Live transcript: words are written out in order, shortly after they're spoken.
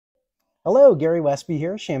Hello, Gary Westby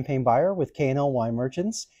here, champagne buyer with K&L Wine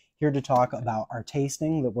Merchants, here to talk about our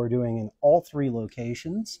tasting that we're doing in all three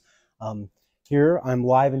locations. Here, I'm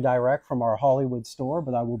live and direct from our Hollywood store,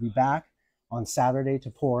 but I will be back on Saturday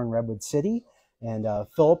to pour in Redwood City, and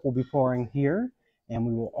Philip will be pouring here, and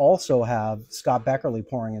we will also have Scott Beckerly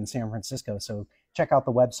pouring in San Francisco, so check out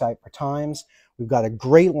the website for times. We've got a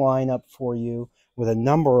great lineup for you with a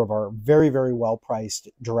number of our very, very well-priced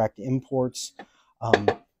direct imports.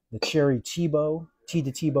 The cherry Thibault, T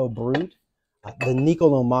de Thibault Brut, the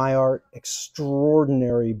Nicolas Maillart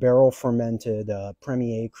extraordinary barrel fermented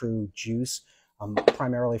Premier Cru juice,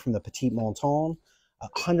 primarily from the Petit Monton,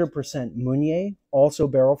 100% Meunier, also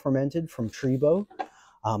barrel fermented from Tribaut,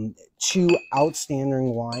 two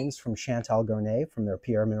outstanding wines from Chantal Garnet from their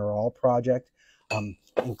Pierre Mineral project,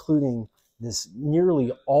 including this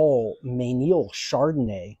nearly all Meunier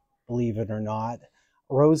Chardonnay, believe it or not,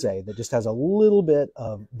 Rosé that just has a little bit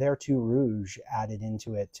of Vertu Rouge added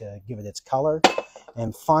into it to give it its color.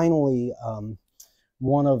 And finally,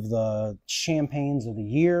 one of the champagnes of the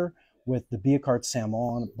year with the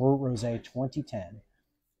Billecart-Salmon Brut Rosé 2010.